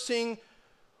cursing,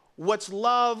 what's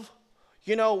love,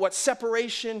 what's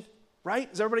separation. Right?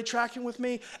 Is everybody tracking with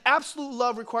me? Absolute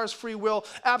love requires free will.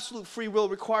 Absolute free will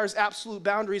requires absolute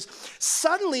boundaries.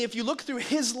 Suddenly, if you look through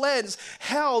his lens,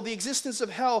 hell, the existence of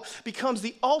hell, becomes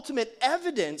the ultimate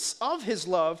evidence of his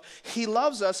love. He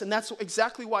loves us, and that's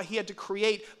exactly why he had to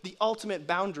create the ultimate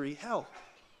boundary, hell.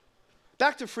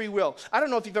 Back to free will. I don't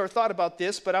know if you've ever thought about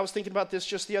this, but I was thinking about this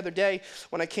just the other day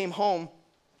when I came home,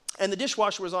 and the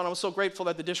dishwasher was on. I was so grateful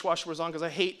that the dishwasher was on because I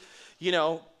hate,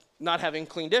 not having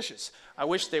clean dishes. I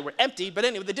wish they were empty, but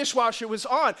anyway, the dishwasher was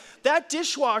on. That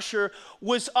dishwasher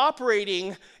was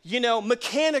operating,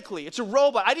 mechanically. It's a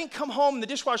robot. I didn't come home and the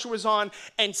dishwasher was on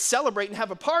and celebrate and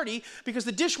have a party because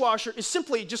the dishwasher is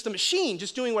simply just a machine,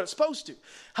 just doing what it's supposed to.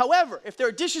 However, if there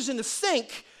are dishes in the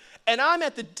sink and I'm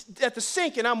at the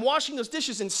sink and I'm washing those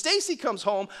dishes and Stacy comes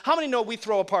home, how many know we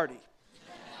throw a party?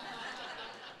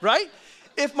 Right?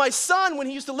 If my son, when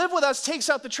he used to live with us, takes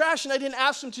out the trash and I didn't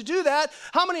ask him to do that,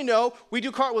 how many know we do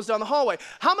cartwheels down the hallway?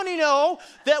 How many know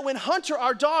that when Hunter,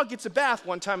 our dog, gets a bath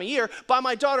one time a year by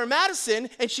my daughter Madison,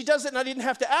 and she does it and I didn't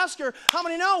have to ask her, how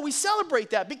many know we celebrate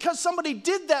that? Because somebody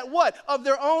did that what? Of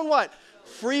their own what?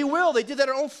 Free will. They did that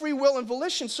of their own free will and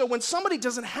volition. So when somebody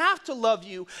doesn't have to love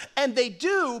you and they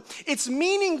do, it's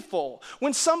meaningful.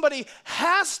 When somebody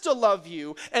has to love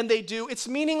you and they do, it's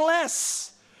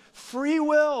meaningless. Free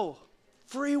will.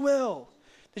 Free will.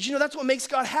 Did you know that's what makes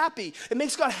God happy? It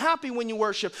makes God happy when you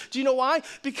worship. Do you know why?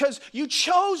 Because you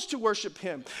chose to worship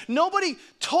him. Nobody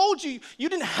told you, you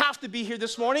didn't have to be here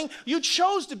this morning. You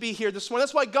chose to be here this morning.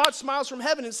 That's why God smiles from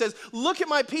heaven and says, look at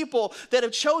my people that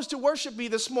have chose to worship me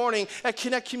this morning at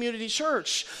Connect Community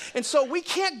Church. And so we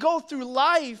can't go through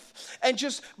life and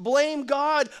just blame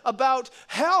God about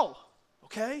hell.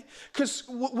 Okay? Because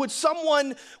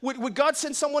would God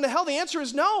send someone to hell? The answer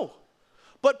is no.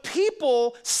 But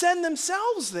people send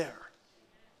themselves there.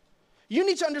 You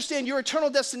need to understand your eternal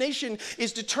destination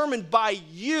is determined by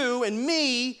you and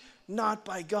me, not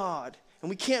by God.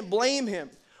 And we can't blame him.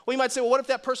 Well, you might say, well, what if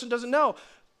that person doesn't know?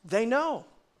 They know.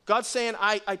 God's saying,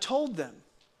 I told them.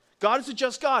 God is a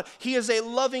just God. He is a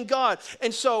loving God.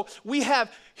 And so we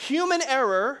have human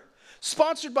error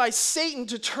sponsored by Satan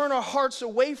to turn our hearts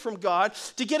away from God,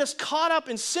 to get us caught up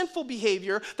in sinful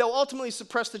behavior that will ultimately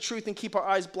suppress the truth and keep our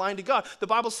eyes blind to God. The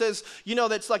Bible says,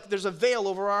 that's like there's a veil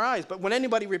over our eyes, but when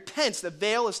anybody repents, the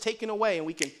veil is taken away and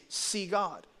we can see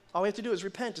God. All we have to do is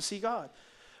repent to see God.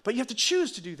 But you have to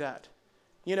choose to do that.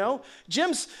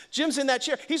 Jim's in that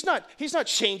chair. He's not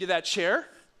chained to that chair.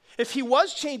 If he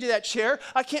was chained to that chair,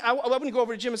 I wouldn't go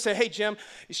over to Jim and say, hey, Jim,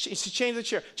 he's chained to the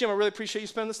chair. Jim, I really appreciate you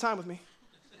spending this time with me.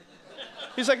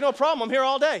 He's like, no problem, I'm here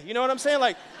all day. You know what I'm saying?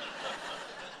 Like,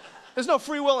 there's no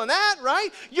free will in that, right?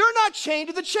 You're not chained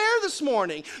to the chair this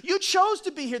morning. You chose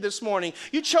to be here this morning.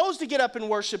 You chose to get up and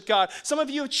worship God. Some of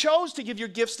you chose to give your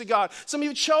gifts to God. Some of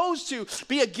you chose to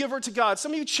be a giver to God.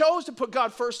 Some of you chose to put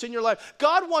God first in your life.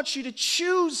 God wants you to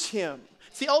choose him.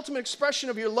 It's the ultimate expression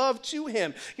of your love to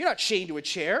him. You're not chained to a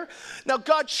chair. Now,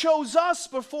 God chose us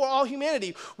before all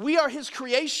humanity. We are his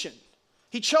creation.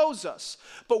 He chose us.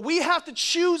 But we have to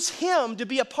choose him to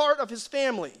be a part of his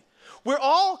family. We're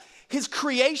all his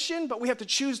creation, but we have to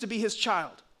choose to be his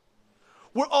child.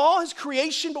 We're all his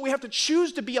creation, but we have to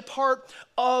choose to be a part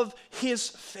of his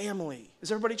family.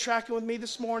 Is everybody tracking with me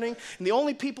this morning? And the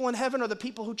only people in heaven are the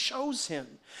people who chose him.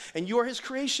 And you are his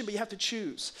creation, but you have to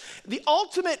choose. The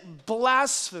ultimate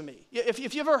blasphemy.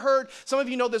 If you ever heard, some of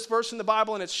you know this verse in the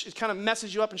Bible and it kind of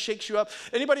messes you up and shakes you up.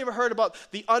 Anybody ever heard about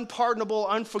the unpardonable,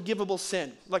 unforgivable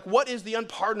sin? Like, what is the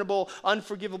unpardonable,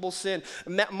 unforgivable sin?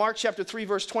 Mark chapter 3,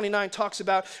 verse 29 talks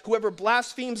about whoever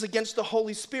blasphemes against the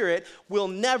Holy Spirit will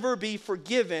never be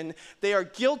forgiven. They are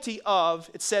guilty of,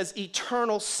 it says,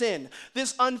 eternal sin.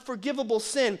 This unforgivable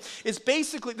sin is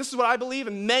basically, this is what I believe,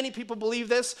 and many people believe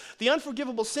this. The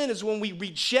unforgivable sin is when we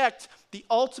reject the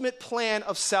ultimate plan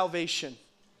of salvation.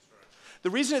 The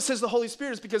reason it says the Holy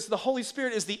Spirit is because the Holy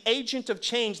Spirit is the agent of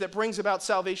change that brings about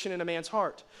salvation in a man's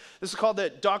heart. This is called the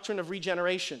doctrine of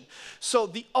regeneration. So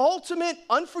the ultimate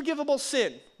unforgivable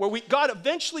sin, where God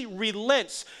eventually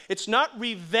relents, it's not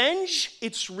revenge,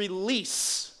 it's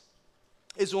release,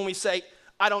 is when we say,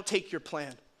 I don't take your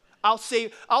plan.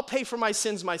 I'll pay for my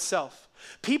sins myself.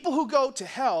 People who go to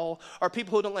hell are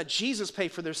people who don't let Jesus pay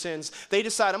for their sins. They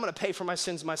decide, I'm going to pay for my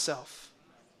sins myself.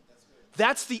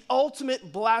 That's the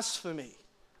ultimate blasphemy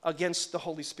against the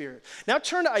Holy Spirit. Now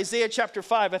turn to Isaiah chapter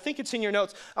 5. I think it's in your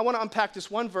notes. I want to unpack this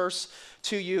one verse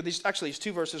to you. These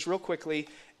two verses real quickly,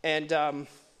 and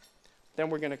then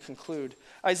we're going to conclude.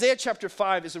 Isaiah chapter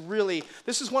 5 is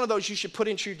this is one of those you should put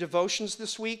into your devotions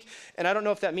this week. And I don't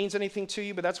know if that means anything to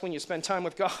you, but that's when you spend time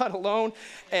with God alone.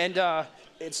 And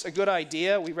it's a good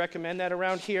idea. We recommend that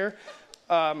around here.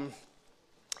 But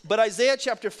Isaiah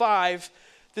chapter 5,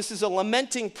 this is a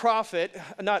lamenting prophet,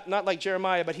 not like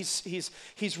Jeremiah, but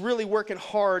he's really working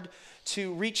hard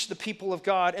to reach the people of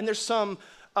God. And there's some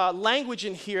language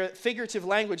in here, figurative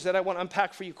language, that I want to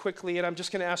unpack for you quickly. And I'm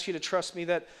just going to ask you to trust me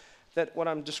that what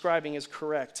I'm describing is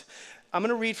correct. I'm going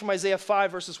to read from Isaiah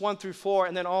 5, verses 1 through 4,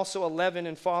 and then also 11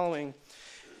 and following.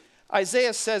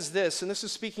 Isaiah says this, and this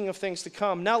is speaking of things to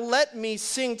come. Now let me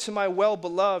sing to my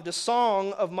well-beloved a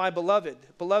song of my beloved.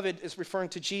 Beloved is referring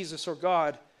to Jesus or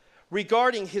God,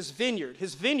 regarding his vineyard.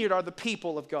 His vineyard are the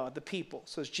people of God, the people.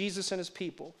 So it's Jesus and his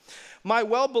people. My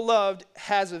well-beloved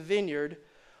has a vineyard.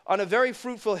 On a very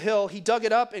fruitful hill, he dug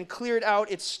it up and cleared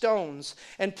out its stones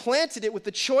and planted it with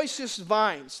the choicest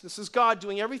vines. This is God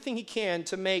doing everything he can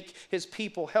to make his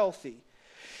people healthy.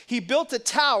 He built a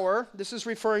tower. This is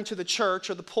referring to the church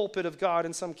or the pulpit of God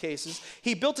in some cases.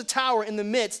 He built a tower in the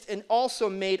midst and also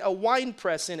made a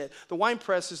winepress in it. The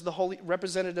winepress is the holy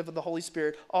representative of the Holy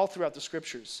Spirit all throughout the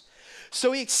scriptures.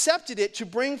 So he accepted it to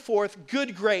bring forth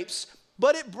good grapes,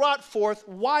 but it brought forth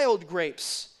wild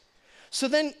grapes. So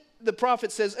then the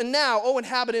prophet says, and now, O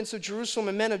inhabitants of Jerusalem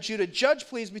and men of Judah, judge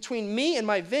please between me and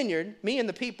my vineyard, me and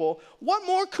the people. What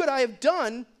more could I have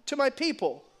done to my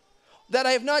people that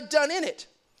I have not done in it?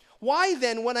 Why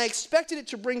then, when I expected it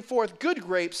to bring forth good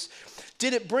grapes,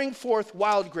 did it bring forth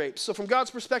wild grapes? So from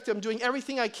God's perspective, I'm doing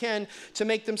everything I can to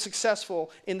make them successful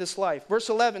in this life. Verse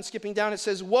 11, skipping down, it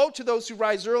says, woe to those who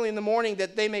rise early in the morning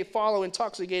that they may follow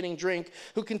intoxicating drink,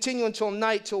 who continue until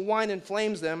night till wine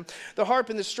inflames them. The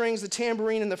harp and the strings, the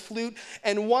tambourine and the flute,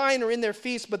 and wine are in their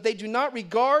feast, but they do not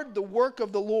regard the work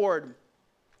of the Lord.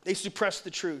 They suppress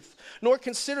the truth, nor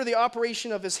consider the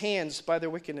operation of his hands by their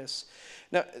wickedness.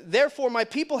 Now, therefore, my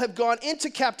people have gone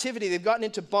into captivity. They've gotten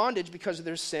into bondage because of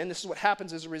their sin. This is what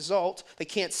happens as a result. They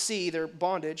can't see their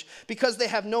bondage because they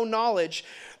have no knowledge.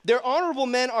 Their honorable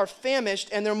men are famished,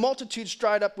 and their multitudes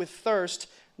dried up with thirst.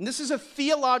 And this is a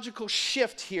theological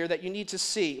shift here that you need to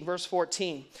see. Verse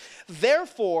 14.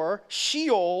 Therefore,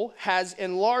 Sheol has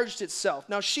enlarged itself.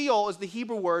 Now, Sheol is the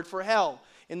Hebrew word for hell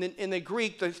In the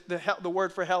Greek, the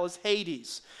word for hell is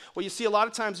Hades. Well, you see a lot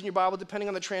of times in your Bible, depending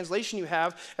on the translation you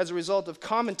have, as a result of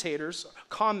commentators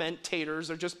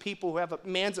are just people who have a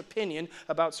man's opinion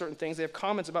about certain things. They have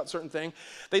comments about certain things.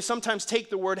 They sometimes take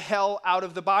the word hell out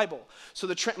of the Bible. So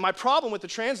my problem with the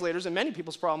translators, and many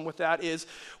people's problem with that, is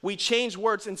we change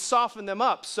words and soften them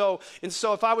up. So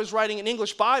if I was writing an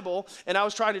English Bible and I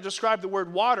was trying to describe the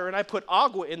word water and I put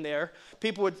agua in there,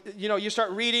 people would, you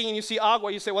start reading and you see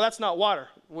agua, you say, well, that's not water.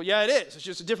 Well, yeah, it is. It's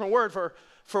just a different word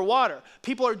for water.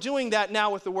 People are doing that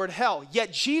now with the word hell.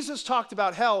 Yet Jesus talked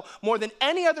about hell more than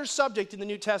any other subject in the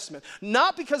New Testament.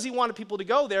 Not because he wanted people to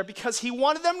go there, because he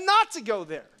wanted them not to go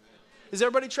there. Is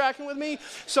everybody tracking with me?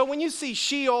 So when you see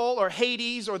Sheol or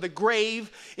Hades or the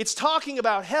grave, it's talking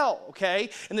about hell, okay?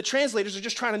 And the translators are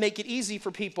just trying to make it easy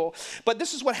for people. But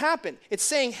this is what happened. It's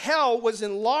saying hell was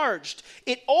enlarged.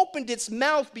 It opened its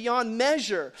mouth beyond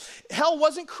measure. Hell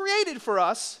wasn't created for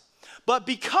us, but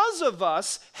because of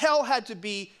us, hell had to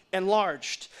be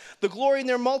enlarged. The glory in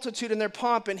their multitude and their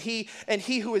pomp, and he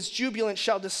who is jubilant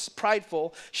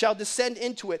prideful shall descend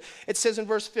into it. It says in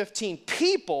verse 15,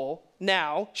 people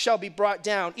now shall be brought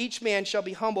down, each man shall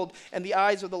be humbled, and the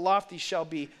eyes of the lofty shall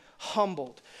be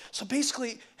humbled. So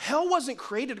basically, hell wasn't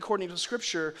created according to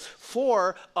Scripture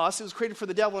for us. It was created for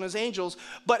the devil and his angels.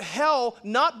 But hell,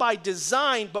 not by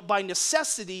design, but by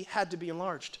necessity, had to be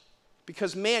enlarged.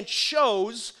 Because man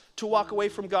chose to walk away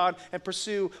from God and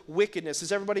pursue wickedness.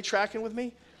 Is everybody tracking with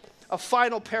me? A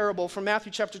final parable from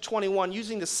Matthew chapter 21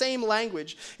 using the same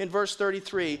language in verse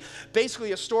 33.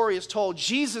 Basically, a story is told.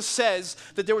 Jesus says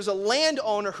that there was a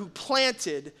landowner who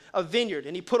planted a vineyard,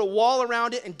 and he put a wall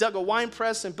around it and dug a wine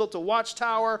press and built a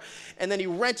watchtower, and then he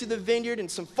rented the vineyard, and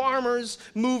some farmers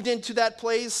moved into that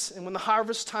place, and when the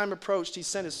harvest time approached, he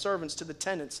sent his servants to the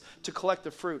tenants to collect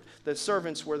the fruit. The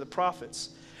servants were the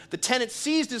prophets. The tenants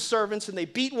seized his servants, and they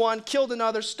beat one, killed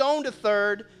another, stoned a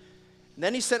third. And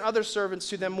then he sent other servants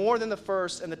to them more than the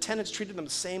first, and the tenants treated them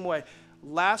the same way.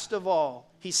 Last of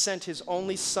all, he sent his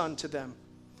only son to them.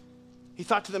 He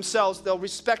thought to themselves, they'll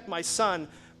respect my son,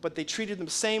 but they treated him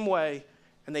the same way,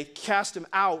 and they cast him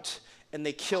out, and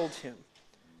they killed him.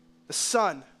 The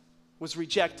son was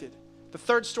rejected. The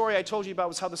third story I told you about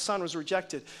was how the son was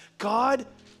rejected. God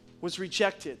was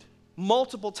rejected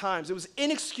multiple times. It was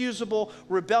inexcusable,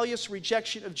 rebellious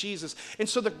rejection of Jesus. And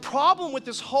so the problem with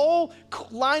this whole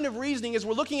line of reasoning is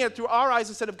we're looking at it through our eyes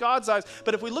instead of God's eyes.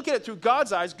 But if we look at it through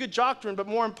God's eyes, good doctrine, but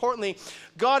more importantly,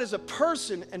 God is a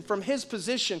person, and from his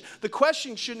position, the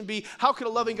question shouldn't be, how could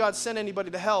a loving God send anybody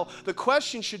to hell? The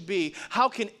question should be, how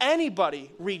can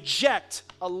anybody reject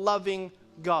a loving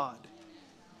God?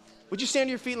 Would you stand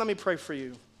to your feet and let me pray for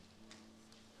you?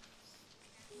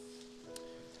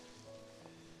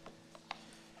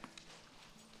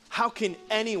 How can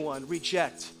anyone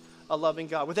reject a loving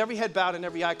God? With every head bowed and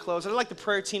every eye closed, I'd like the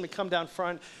prayer team to come down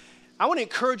front. I want to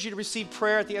encourage you to receive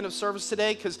prayer at the end of service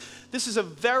today, because this is a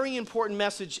very important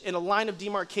message in a line of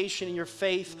demarcation in your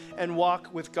faith and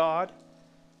walk with God.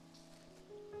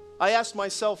 I asked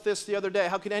myself this the other day,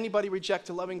 how could anybody reject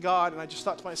a loving God? And I just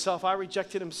thought to myself, I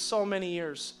rejected him so many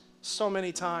years, so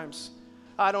many times.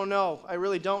 I don't know. I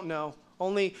really don't know.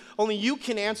 Only you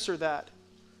can answer that.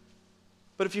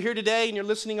 But if you're here today and you're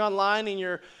listening online and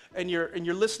you're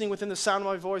listening within the sound of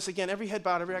my voice, again, every head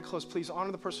bowed, every eye closed, please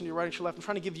honor the person to your right and your left. I'm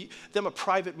trying to give them a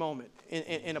private moment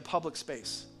in a public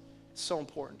space. It's so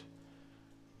important.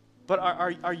 But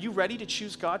are you ready to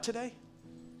choose God today?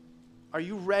 Are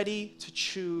you ready to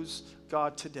choose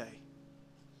God today?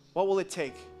 What will it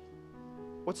take?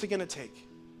 What's it going to take?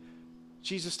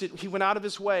 He went out of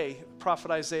his way, prophet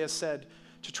Isaiah said,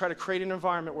 to try to create an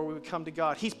environment where we would come to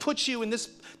God. He's put you in this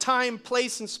time,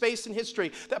 place, and space in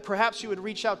history that perhaps you would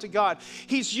reach out to God.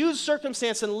 He's used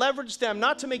circumstance and leveraged them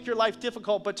not to make your life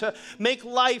difficult, but to make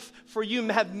life for you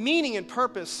have meaning and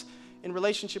purpose in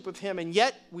relationship with him, and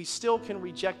yet we still can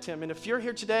reject him. And if you're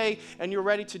here today and you're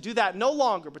ready to do that no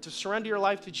longer, but to surrender your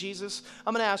life to Jesus,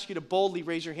 I'm going to ask you to boldly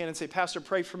raise your hand and say, Pastor,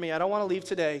 pray for me. I don't want to leave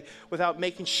today without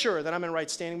making sure that I'm in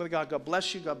right standing with God. God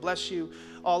bless you. God bless you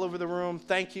all over the room.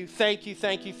 Thank you. Thank you.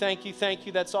 Thank you. Thank you. Thank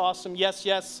you. That's awesome. Yes,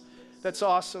 yes. That's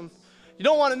awesome. You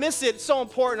don't want to miss it. It's so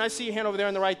important. I see your hand over there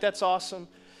on the right. That's awesome.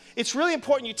 It's really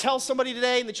important you tell somebody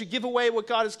today and that you give away what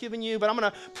God has given you. But I'm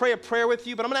going to pray a prayer with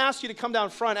you. But I'm going to ask you to come down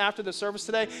front after the service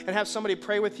today and have somebody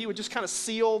pray with you and just kind of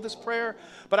seal this prayer.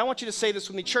 But I want you to say this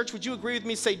with me. Church, would you agree with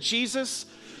me? Say, Jesus,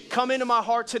 come into my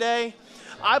heart today.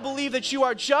 I believe that you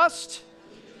are just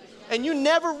and you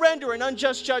never render an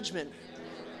unjust judgment.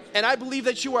 And I believe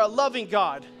that you are a loving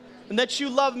God and that you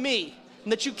love me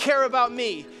and that you care about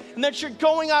me and that you're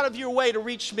going out of your way to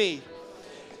reach me.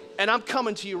 And I'm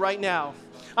coming to you right now.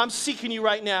 I'm seeking you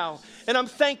right now. And I'm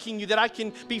thanking you that I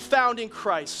can be found in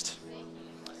Christ.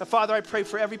 And Father, I pray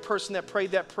for every person that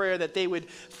prayed that prayer, that they would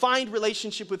find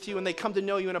relationship with you and they come to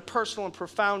know you in a personal and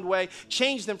profound way.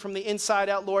 Change them from the inside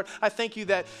out, Lord. I thank you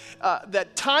that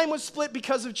that time was split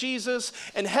because of Jesus,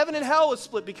 and heaven and hell was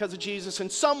split because of Jesus,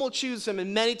 and some will choose him,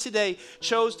 and many today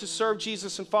chose to serve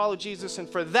Jesus and follow Jesus, and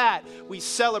for that we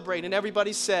celebrate. And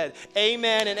everybody said,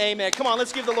 amen and amen. Come on,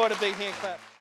 let's give the Lord a big hand clap.